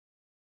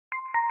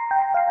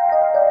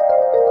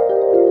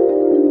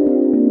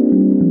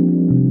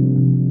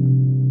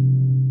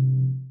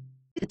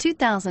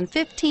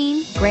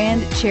2015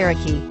 Grand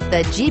Cherokee.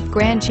 The Jeep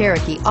Grand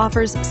Cherokee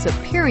offers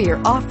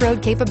superior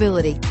off-road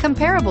capability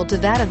comparable to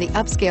that of the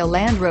upscale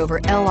Land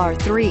Rover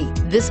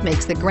LR3. This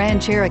makes the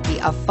Grand Cherokee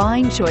a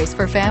fine choice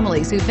for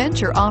families who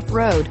venture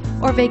off-road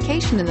or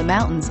vacation in the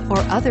mountains or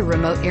other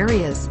remote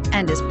areas,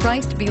 and is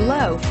priced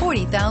below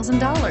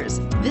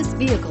 $40,000. This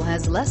vehicle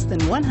has less than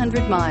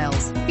 100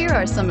 miles. Here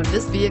are some of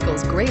this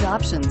vehicle's great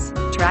options: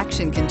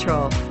 traction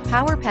control,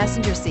 power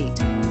passenger seat,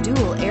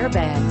 dual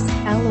airbags,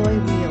 alloy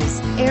wheels,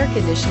 air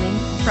conditioning,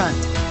 front,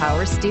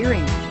 power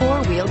steering,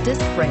 four-wheel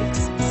disc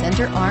brakes,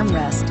 center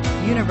armrest,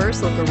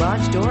 universal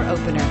garage door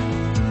opener,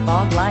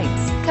 fog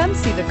lights. Come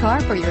see the car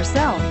for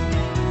yourself.